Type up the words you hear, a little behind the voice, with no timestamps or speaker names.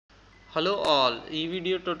Hello all, ఈ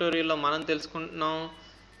video ట్యుటోరియల్లో మనం తెలుసుకుంటున్నాం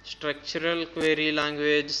స్ట్రక్చరల్ క్వెరీ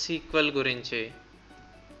లాంగ్వేజ్ సీక్వెల్ గురించి.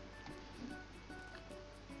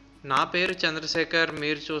 నా పేరు చంద్రశేఖర్,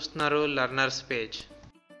 మీరు చూస్తున్నారు learners page.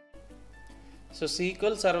 So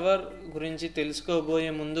sequel server గురించి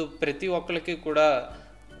తెలుసుకోబోయే ముందు ప్రతి ఒక్కరికి కూడా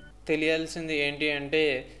తెలియాల్సింది ఏంటి అంటే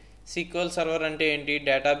సీక్వెల్ సర్వర్ అంటే ఏంటి,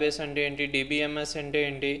 డేటాబేస్ అంటే ఏంటి, DBMS అంటే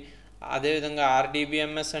ఏంటి, అదేవిధంగా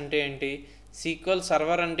RDBMS అంటే ఏంటి, సీక్వెల్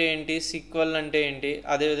సర్వర్ అంటే ఏంటి, సీక్వెల్ అంటే ఏంటి,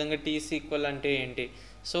 అదేవిధంగా T-SQL అంటే ఏంటి.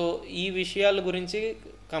 సో ఈ విషయాల గురించి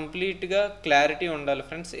కంప్లీట్గా క్లారిటీ ఉండాలి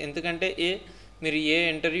ఫ్రెండ్స్, ఎందుకంటే మీరు ఏ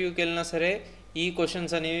ఇంటర్వ్యూకి వెళ్ళినా సరే ఈ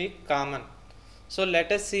క్వశ్చన్స్ అనేవి common. So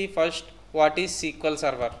let us see first what is sequel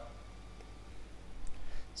server.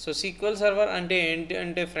 So sequel server అంటే ఏంటి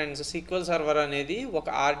అంటే ఫ్రెండ్స్, సీక్వెల్ సర్వర్ అనేది ఒక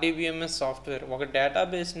RDBMS సాఫ్ట్వేర్. ఒక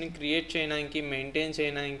డేటాబేస్ని క్రియేట్ చేయడానికి, మెయింటైన్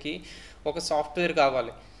చేయడానికి ఒక సాఫ్ట్వేర్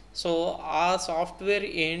కావాలి. సో ఆ సాఫ్ట్వేర్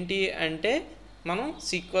ఏంటి అంటే మనం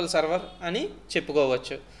సీక్వెల్ సర్వర్ అని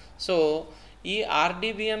చెప్పుకోవచ్చు. సో ఈ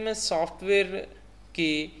RDBMS సాఫ్ట్వేర్కి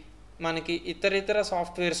మనకి ఇతర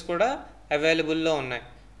సాఫ్ట్వేర్స్ కూడా అవైలబుల్లో ఉన్నాయి.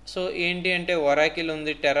 సో ఏంటి అంటే ఒరాకిల్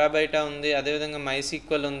ఉంది, టెరాబైటా ఉంది, అదేవిధంగా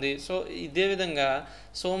MySQL ఉంది. సో ఇదే విధంగా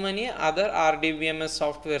so many other RDBMS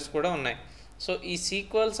softwares కూడా ఉన్నాయి. సో ఈ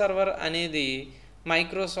సీక్వెల్ సర్వర్ అనేది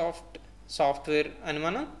మైక్రోసాఫ్ట్ సాఫ్ట్వేర్ అని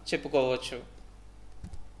మనం చెప్పుకోవచ్చు.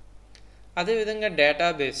 అదేవిధంగా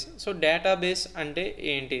డేటాబేస్. సో డేటాబేస్ అంటే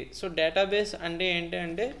ఏంటి? సో డేటాబేస్ అంటే ఏంటి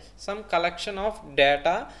అంటే some collection of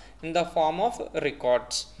data in the form of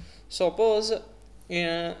records.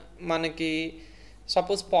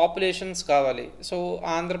 Suppose populations కావాలి. సో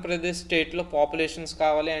ఆంధ్రప్రదేశ్ స్టేట్లో పాపులేషన్స్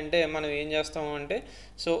కావాలి అంటే మనం ఏం చేస్తాము అంటే,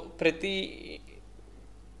 సో ప్రతి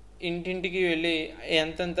ఇంటింటికి వెళ్ళి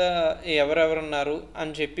ఎంతెంత ఎవరెవరున్నారు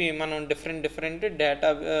అని చెప్పి మనం డిఫరెంట్ డేటా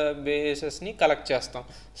బేసెస్ని కలెక్ట్ చేస్తాం.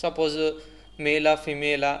 సపోజ్ మేలా,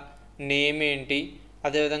 ఫిమేలా, నేమ్ ఏంటి,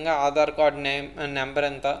 అదేవిధంగా ఆధార్ కార్డ్ నెంబర్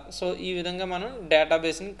ఎంత. సో ఈ విధంగా మనం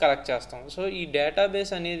డేటాబేస్ని కలెక్ట్ చేస్తాం. సో ఈ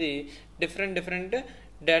డేటాబేస్ అనేది డిఫరెంట్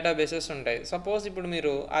డేటాబేసెస్ ఉంటాయి. సపోజ్ ఇప్పుడు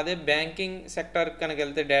మీరు అదే బ్యాంకింగ్ సెక్టర్ కనుక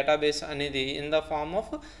వెళ్తే డేటాబేస్ అనేది in the form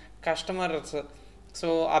of customers. So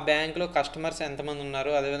ఆ బ్యాంక్లో కస్టమర్స్ ఎంతమంది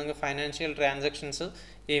ఉన్నారు, అదేవిధంగా ఫైనాన్షియల్ ట్రాన్సాక్షన్స్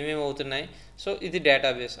ఏమేమి అవుతున్నాయి. సో ఇది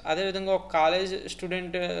డేటాబేస్. అదేవిధంగా ఒక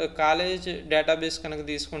కాలేజ్ డేటాబేస్ కనుక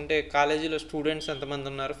తీసుకుంటే కాలేజీలో స్టూడెంట్స్ ఎంతమంది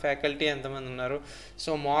ఉన్నారు, ఫ్యాకల్టీ ఎంతమంది ఉన్నారు.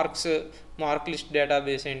 సో మార్క్ లిస్ట్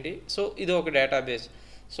డేటాబేస్ ఏంటి. సో ఇది ఒక డేటాబేస్.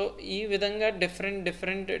 సో ఈ విధంగా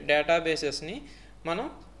డిఫరెంట్ డేటాబేసెస్ని మనం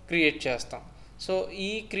క్రియేట్ చేస్తాం. సో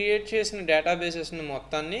ఈ క్రియేట్ చేసిన డేటాబేసెస్ని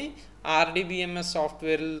మొత్తాన్ని RDBMS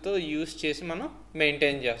సాఫ్ట్వేర్లతో యూస్ చేసి మనం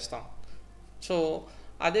మెయింటైన్ చేస్తాం. సో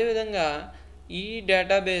అదేవిధంగా ఈ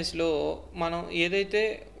డేటాబేస్లో మనం ఏదైతే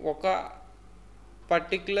ఒక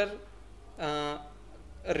పర్టిక్యులర్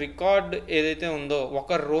రికార్డ్ ఏదైతే ఉందో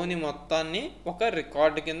ఒక రోని మొత్తాన్ని ఒక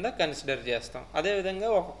రికార్డ్ కింద కన్సిడర్ చేస్తాం. అదేవిధంగా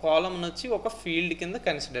ఒక కాలమ్ని వచ్చి ఒక ఫీల్డ్ కింద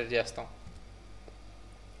కన్సిడర్ చేస్తాం.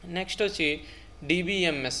 నెక్స్ట్ వచ్చి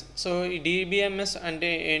DBMS. సో ఈ DBMS అంటే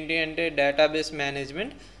ఏంటి అంటే డేటాబేస్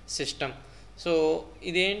మేనేజ్మెంట్ సిస్టమ్. సో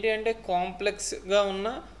ఇదేంటి అంటే కాంప్లెక్స్గా ఉన్న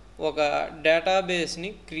ఒక డేటాబేస్ని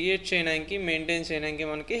క్రియేట్ చేయడానికి, మెయింటైన్ చేయడానికి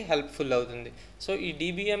మనకి హెల్ప్ఫుల్ అవుతుంది. సో ఈ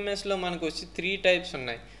DBMSలో మనకు వచ్చి 3 టైప్స్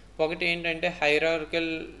ఉన్నాయి. ఒకటి ఏంటంటే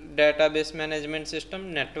hierarchical database management system,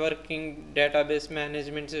 networking database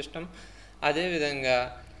management system, అదేవిధంగా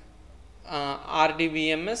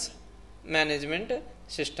RDBMS మేనేజ్మెంట్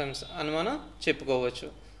సిస్టమ్స్ అని మనం చెప్పుకోవచ్చు.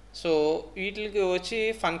 సో వీటికి వచ్చి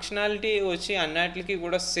ఫంక్షనాలిటీ వచ్చి అన్నిటికీ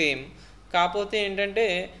కూడా సేమ్, కాకపోతే ఏంటంటే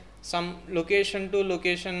సమ్ లొకేషన్ టు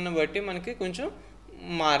లొకేషన్ బట్టి మనకి కొంచెం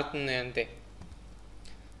మారుతుంది అంతే.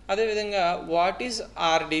 అదేవిధంగా వాట్ ఈజ్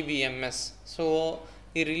RDBMS? సో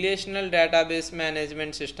ఈ రిలేషనల్ డేటాబేస్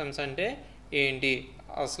మేనేజ్మెంట్ సిస్టమ్స్ అంటే ఏంటి,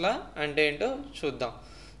 అసలు అంటే ఏంటో చూద్దాం.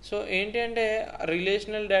 సో ఏంటి అంటే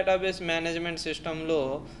రిలేషనల్ డేటాబేస్ మేనేజ్మెంట్ సిస్టంలో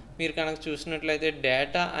మీరు కనుక చూసినట్లయితే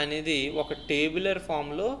డేటా అనేది ఒక టేబులర్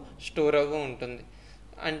ఫామ్లో స్టోర్ అవ్వ ఉంటుంది.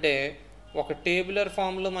 అంటే ఒక టేబులర్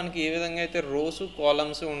ఫామ్లో మనకి ఏ విధంగా అయితే రోస్,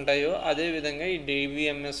 కాలమ్స్ ఉంటాయో అదేవిధంగా ఈ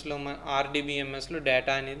RDBMSలో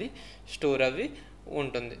డేటా అనేది స్టోర్ అవి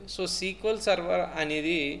ఉంటుంది. సో సీక్వెల్ సర్వర్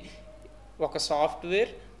అనేది ఒక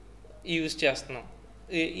సాఫ్ట్వేర్ యూజ్ చేస్తున్నాం.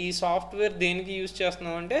 ఈ సాఫ్ట్వేర్ దేనికి యూజ్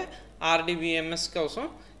చేస్తున్నాం అంటే RDBMS కోసం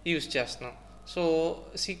యూజ్ చేస్తున్నాం. సో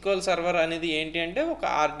సీక్వెల్ సర్వర్ అనేది ఏంటి అంటే ఒక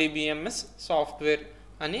RDBMS సాఫ్ట్వేర్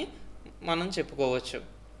అని మనం చెప్పుకోవచ్చు.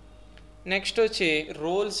 నెక్స్ట్ వచ్చి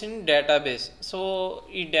రోల్స్ ఇన్ డేటాబేస్. సో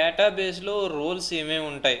ఈ డేటాబేస్లో రోల్స్ ఏమేమి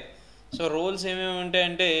ఉంటాయి? సో రోల్స్ ఏమేమి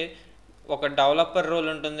ఉంటాయంటే ఒక డెవలపర్ రోల్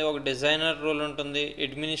ఉంటుంది, ఒక డిజైనర్ రోల్ ఉంటుంది,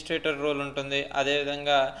 అడ్మినిస్ట్రేటర్ రోల్ ఉంటుంది,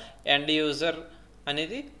 అదేవిధంగా ఎండ్ యూజర్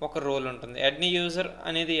అనేది ఒక రోల్ ఉంటుంది. ఎండ్ యూజర్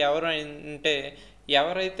అనేది ఎవరు అంటే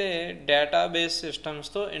ఎవరైతే డేటాబేస్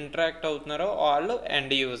సిస్టమ్స్తో ఇంటరాక్ట్ అవుతున్నారో వాళ్ళు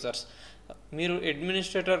ఎండ్ యూజర్స్. మీరు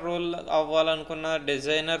administrator role అవ్వాలనుకున్నా,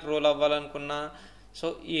 designer role అవ్వాలనుకున్నా, so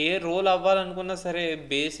ఏ రోల్ అవ్వాలనుకున్నా సరే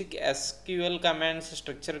basic SQL commands,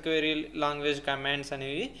 structure query language commands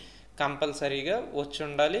అనేవి కంపల్సరీగా వచ్చి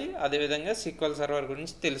ఉండాలి. అదేవిధంగా SQL సర్వర్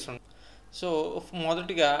గురించి తెలిసి ఉండాలి. సో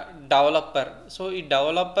మొదటిగా డెవలపర్. సో ఈ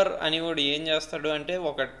డెవలపర్ అనేవాడు ఏం చేస్తాడు అంటే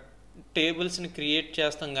ఒక టేబుల్స్ని క్రియేట్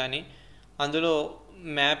చేస్తాం, కానీ అందులో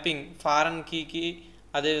మ్యాపింగ్ ఫారెన్ కీకి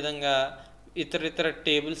అదేవిధంగా ఇతర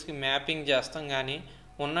టేబుల్స్కి మ్యాపింగ్ చేస్తాం, కానీ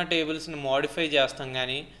ఉన్న టేబుల్స్ని మోడిఫై చేస్తాం,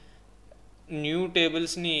 కానీ న్యూ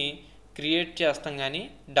టేబుల్స్ని క్రియేట్ చేస్తాం, కానీ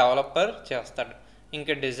డెవలపర్ చేస్తాడు.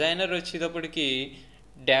 ఇంకా డిజైనర్ వచ్చేటప్పటికి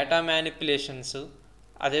డేటా మ్యానిపులేషన్స్,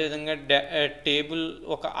 అదేవిధంగా టేబుల్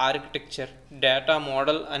ఒక ఆర్కిటెక్చర్, డేటా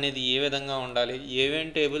మోడల్ అనేది ఏ విధంగా ఉండాలి, ఏవేం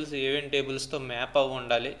టేబుల్స్తో మ్యాప్ అవ్వి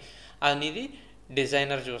ఉండాలి అనేది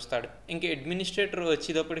డిజైనర్ చూస్తాడు. ఇంకా అడ్మినిస్ట్రేటర్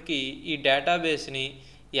వచ్చేటప్పటికి ఈ డేటాబేస్ని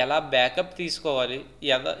ఎలా బ్యాకప్ తీసుకోవాలి,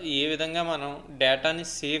 ఏ విధంగా మనం డేటాని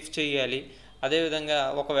సేవ్ చేయాలి, అదేవిధంగా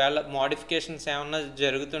ఒకవేళ మోడిఫికేషన్స్ ఏమన్నా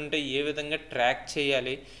జరుగుతుంటే ఏ విధంగా ట్రాక్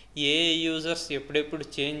చేయాలి, ఏ యూజర్స్ ఎప్పుడెప్పుడు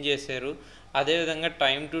చేంజ్ చేశారు, అదేవిధంగా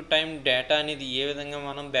టైం టు టైం డేటా అనేది ఏ విధంగా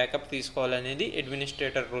మనం బ్యాకప్ తీసుకోవాలనేది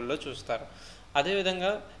అడ్మినిస్ట్రేటర్ రోల్లో చూస్తారు.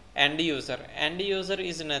 అదేవిధంగా end user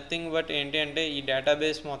is nothing but ఏంటి అంటే ఈ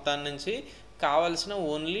డేటాబేస్ మొత్తాన్ని నుంచి కావాల్సిన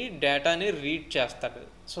ఓన్లీ డేటాని రీడ్ చేస్తాడు.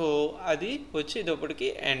 సో అది వచ్చేటప్పటికి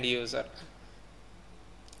ఎండ్ యూజర్.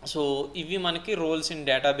 సో ఇవి మనకి రోల్స్ ఇన్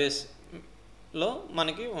డేటాబేస్లో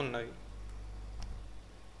మనకి ఉన్నవి.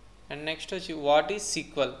 అండ్ నెక్స్ట్ వచ్చి what is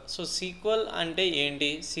SQL. So SQL అంటే ఏంటి?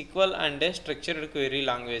 SQL అంటే స్ట్రక్చర్డ్ క్వెరీ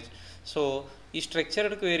లాంగ్వేజ్. సో ఈ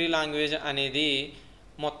స్ట్రక్చర్డ్ క్వెరీ లాంగ్వేజ్ అనేది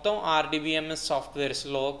మొత్తం DBMS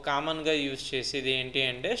సాఫ్ట్వేర్స్లో కామన్గా యూజ్ చేసేది ఏంటి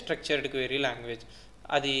అంటే స్ట్రక్చర్డ్ క్వెరీ లాంగ్వేజ్.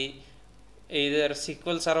 అది either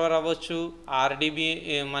SQL సర్వర్ అవ్వచ్చు,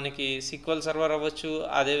 మనకి SQL సర్వర్ అవ్వచ్చు,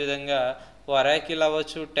 అదేవిధంగా ఒరాకిల్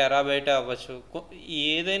అవ్వచ్చు, టెరాబైట్ అవ్వచ్చు.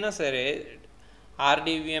 ఏదైనా సరే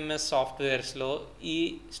DBMS సాఫ్ట్వేర్స్లో ఈ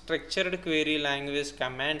స్ట్రక్చర్డ్ క్వెరీ లాంగ్వేజ్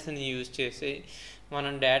కమాండ్స్ని యూజ్ చేసి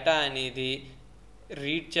మనం డేటా అనేది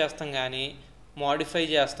రీడ్ చేస్తాం, కానీ మోడిఫై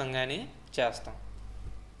చేస్తాం, కానీ చేస్తాం.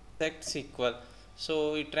 SQL. సో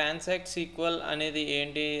ఈ ట్రాన్సాక్ట్ SQL అనేది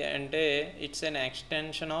ఏంటి అంటే it's an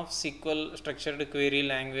extension of SQL structured query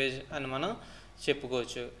language అని మనం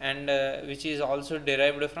చెప్పుకోవచ్చు. And which is also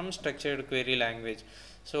derived from structured query language.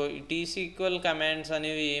 So ఈ TSQL కమాండ్స్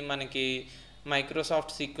అనేవి మనకి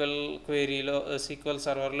మైక్రోసాఫ్ట్ SQL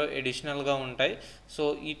సర్వర్లో ఎడిషనల్గా ఉంటాయి. సో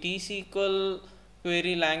ఈ TSQL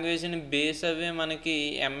క్వెరీ లాంగ్వేజ్ని బేస్ అవే మనకి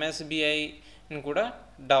MSBIని కూడా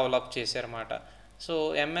డెవలప్ చేశారన్నమాట. సో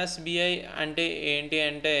MSBI అంటే ఏంటి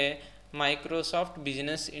అంటే మైక్రోసాఫ్ట్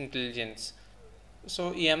బిజినెస్ ఇంటెలిజెన్స్. సో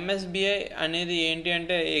ఈ MSBI అనేది ఏంటి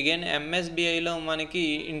అంటే అగైన్ MSBIలో మనకి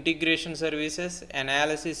ఇంటిగ్రేషన్ సర్వీసెస్,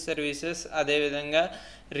 అనాలిసిస్ సర్వీసెస్, అదేవిధంగా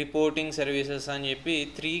రిపోర్టింగ్ సర్వీసెస్ అని చెప్పి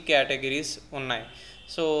 3 కేటగిరీస్ ఉన్నాయి.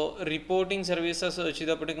 సో రిపోర్టింగ్ సర్వీసెస్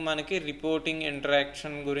వచ్చేటప్పటికి మనకి రిపోర్టింగ్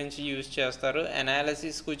ఇంటరాక్షన్ గురించి యూజ్ చేస్తారు.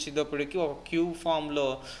 అనాలిసిస్కి వచ్చేటప్పటికి ఒక క్యూబ్ ఫామ్లో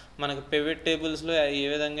మనకు పివట్ టేబుల్స్లో ఏ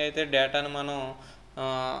విధంగా అయితే డేటాను మనం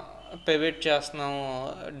పివట్ చేస్తున్నాము,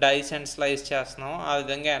 డైస్ అండ్ స్లైస్ చేస్తున్నాము, ఆ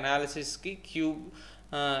విధంగా అనాలిసిస్కి క్యూబ్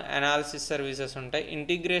అనాలిసిస్ సర్వీసెస్ ఉంటాయి.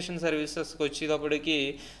 ఇంటిగ్రేషన్ సర్వీసెస్కి వచ్చేటప్పటికి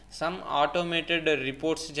సమ్ ఆటోమేటెడ్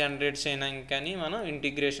రిపోర్ట్స్ జనరేట్ చేయడానికి కానీ మనం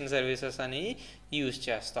ఇంటిగ్రేషన్ సర్వీసెస్ అని యూజ్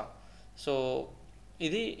చేస్తాం. సో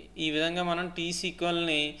ఇది ఈ విధంగా మనం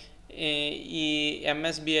TSQLని ఈ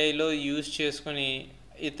MSBIలో యూజ్ చేసుకొని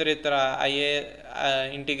ఇతర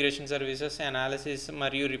ఇంటిగ్రేషన్ సర్వీసెస్, అనాలిసిస్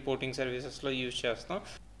మరియు రిపోర్టింగ్ సర్వీసెస్లో యూజ్ చేస్తాం.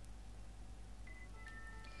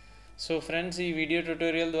 సో ఫ్రెండ్స్, ఈ వీడియో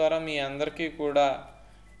ట్యుటోరియల్ ద్వారా మీ అందరికీ కూడా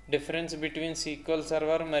డిఫరెన్స్ బిట్వీన్ SQL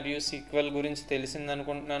సర్వర్ మరియు SQL గురించి తెలిసింది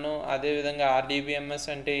అనుకుంటున్నాను. అదేవిధంగా RDBMS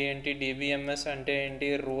అంటే ఏంటి, DBMS అంటే ఏంటి,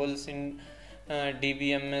 రోల్స్ ఇన్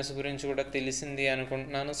DBMS గురించి కూడా తెలిసింది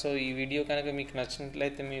అనుకుంటున్నాను. సో ఈ వీడియో కనుక మీకు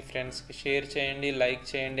నచ్చినట్లయితే మీ ఫ్రెండ్స్కి షేర్ చేయండి, లైక్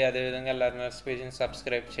చేయండి, అదేవిధంగా లెర్నర్స్ పేజ్ని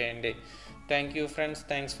సబ్స్క్రైబ్ చేయండి. Thank you friends,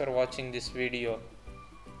 thanks for watching this video.